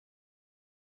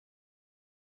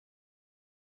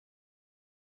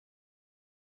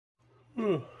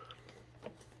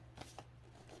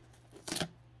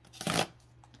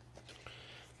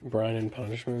Brine and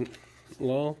punishment.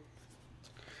 Lol.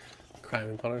 Crime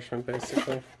and punishment,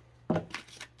 basically.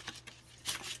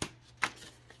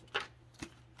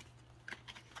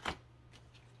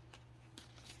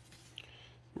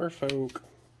 Merfolk.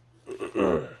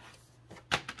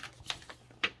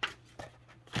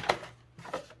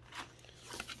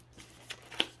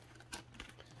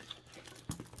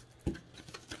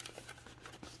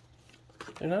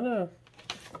 They're not a...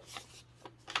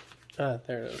 Ah,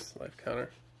 there it is. Life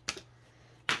counter.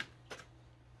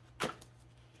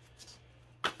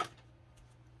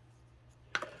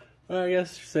 Well, I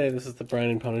guess you say this is the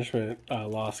Brine and Punishment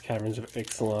Lost Caverns of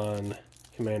Ixalan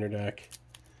Commander deck.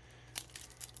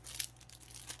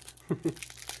 I'm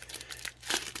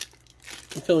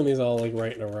filling these all like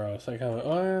right in a row, so I kind of,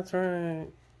 oh, that's right.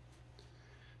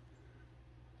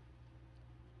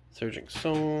 Surging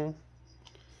Soul.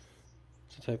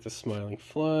 To take the Smiling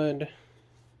Flood.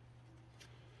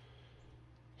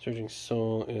 Surging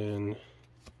Soul in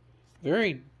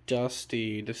very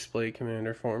dusty display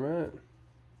commander format.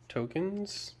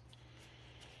 Tokens.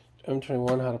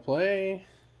 M21 how to play.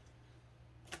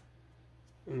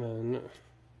 And then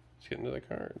let's get into the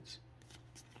cards.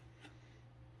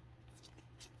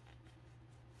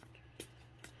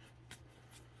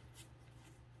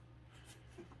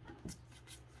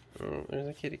 Oh, there's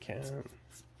a kitty cat.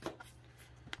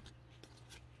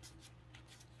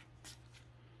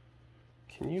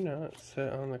 Can you not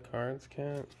sit on the cards,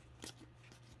 cat?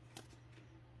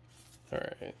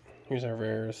 Alright, here's our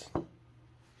rares.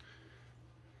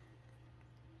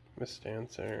 Miss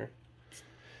Dancer.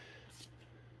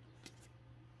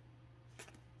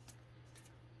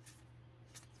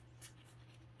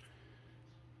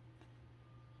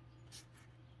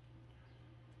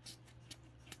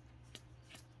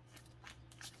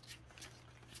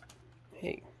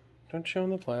 Hey, don't show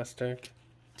him the plastic.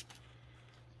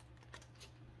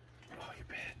 Oh, you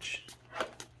bitch.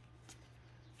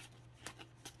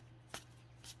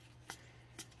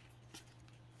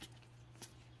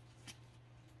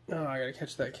 Oh, I gotta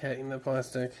catch that cat in the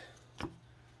plastic.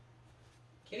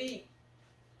 Kitty!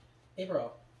 Hey,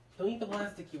 bro. Don't eat the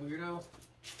plastic, you weirdo.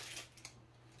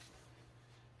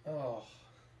 Oh.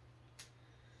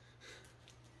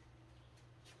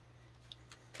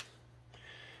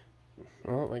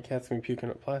 Well, my cat's gonna be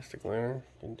puking up plastic later.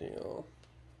 Good deal.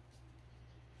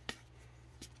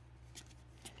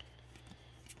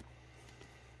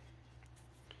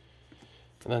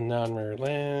 And then non-rare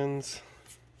lands.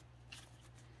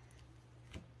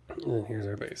 And then here's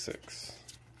our basics.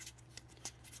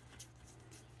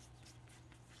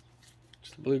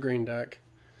 Just a blue-green deck.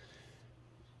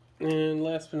 And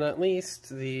last but not least,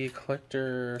 the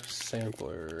collector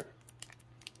sampler.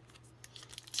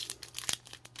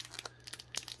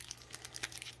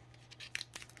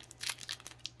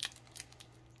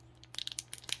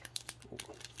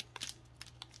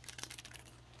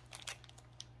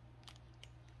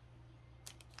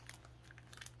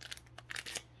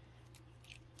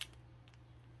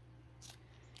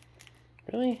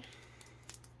 Really?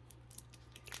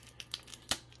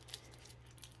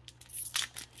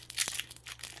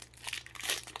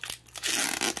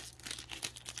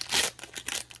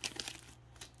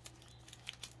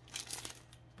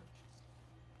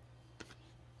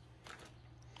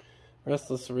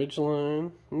 Restless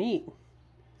Ridgeline. Neat.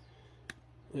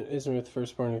 It isn't with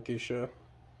Firstborn of Gusha.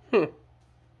 Alright,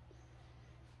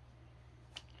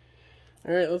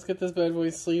 let's get this bad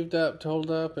boy sleeved up,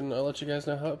 told up, and I'll let you guys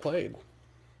know how it played.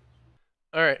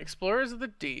 Alright, Explorers of the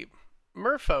Deep.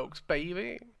 Merfolks,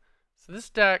 baby. So this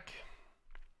deck...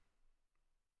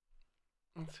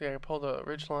 Let's see, I pulled a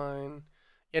Ridgeline.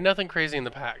 Yeah, nothing crazy in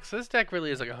the pack. So this deck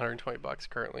really is like 120 bucks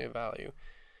currently of value.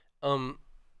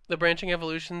 The Branching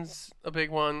Evolution's a big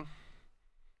one.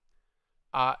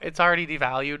 It's already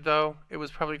devalued, though. It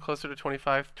was probably closer to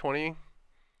 25, 20.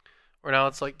 Or now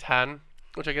it's like 10,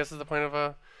 which I guess is the point of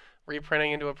a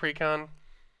reprinting into a precon.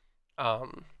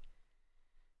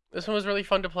 This one was really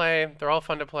fun to play. They're all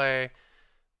fun to play.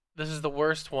 This is the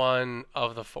worst one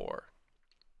of the four.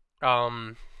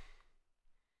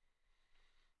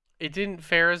 It didn't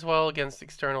fare as well against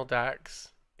external decks.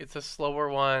 It's a slower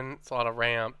one. It's a lot of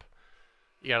ramp.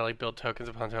 You gotta like build tokens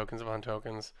upon tokens upon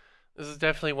tokens. This is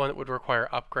definitely one that would require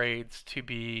upgrades to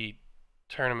be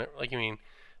tournament,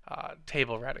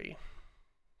 table ready.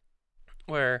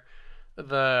 Where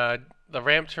the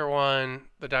Raptor one,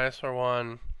 the Dinosaur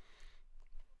one,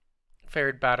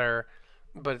 fared better,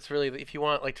 but it's really, if you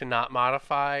want like to not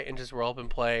modify and just roll up and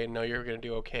play and know you're gonna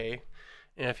do okay,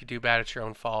 and if you do bad, it's your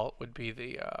own fault, would be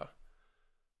the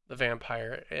the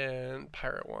vampire and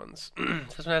pirate ones.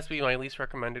 This one has to be my least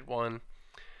recommended one,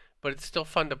 but it's still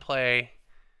fun to play.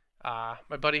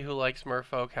 My buddy who likes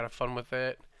Merfolk had fun with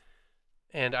it,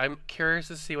 and I'm curious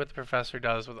to see what the professor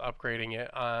does with upgrading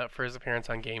it for his appearance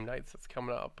on game nights that's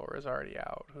coming up or is already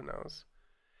out. Who knows?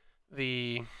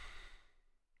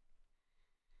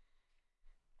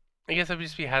 I guess I'd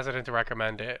just be hesitant to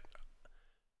recommend it,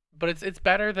 but it's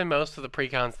better than most of the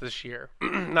precons this year.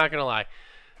 Not gonna lie.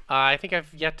 I think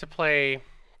I've yet to play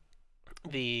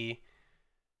the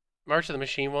March of the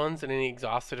Machine ones in any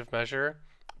exhaustive measure,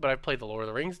 but I've played the Lord of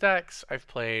the Rings decks. I've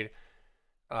played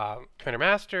Commander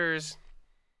Masters.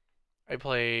 I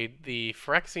played the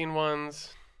Phyrexian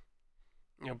ones.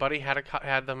 You know, Buddy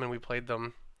had them and we played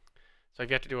them, so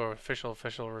I've yet to do an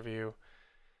official review.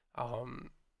 You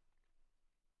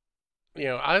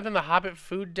know, other than the Hobbit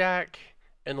food deck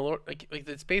and the Lord, like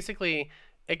it's basically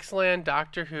Ixalan,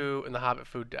 Doctor Who, and the Hobbit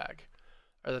food deck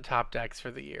are the top decks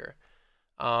for the year.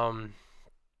 I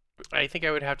think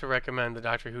I would have to recommend the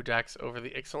Doctor Who decks over the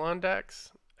Ixalan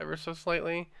decks ever so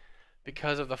slightly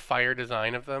because of the fire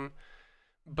design of them,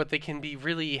 but they can be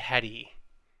really heady.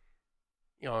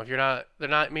 You know, if they're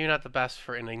not maybe not the best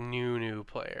for a new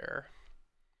player.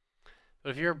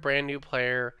 But if you're a brand new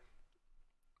player,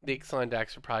 the Ixalan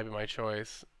decks would probably be my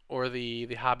choice, or the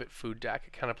Hobbit food deck.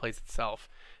 It kind of plays itself,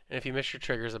 and if you miss your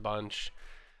triggers a bunch,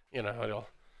 you know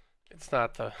it's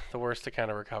not the worst to kind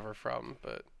of recover from.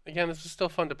 But again, this is still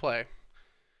fun to play,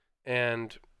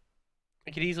 and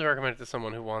I could easily recommend it to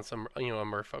someone who wants a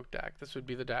Merfolk deck. This would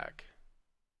be the deck.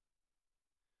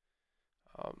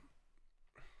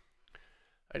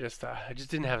 I just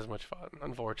didn't have as much fun,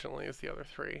 unfortunately, as the other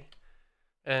three.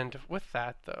 And with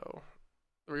that, though,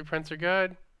 the reprints are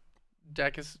good.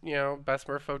 Deck is, best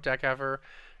Merfolk deck ever,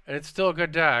 and it's still a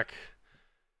good deck.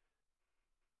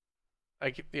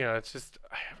 It's just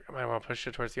I might want to push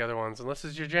it towards the other ones. And this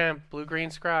is your jam, Blue Green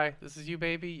Scry. This is you,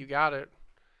 baby. You got it.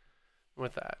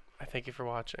 With that, I thank you for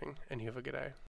watching, and you have a good day.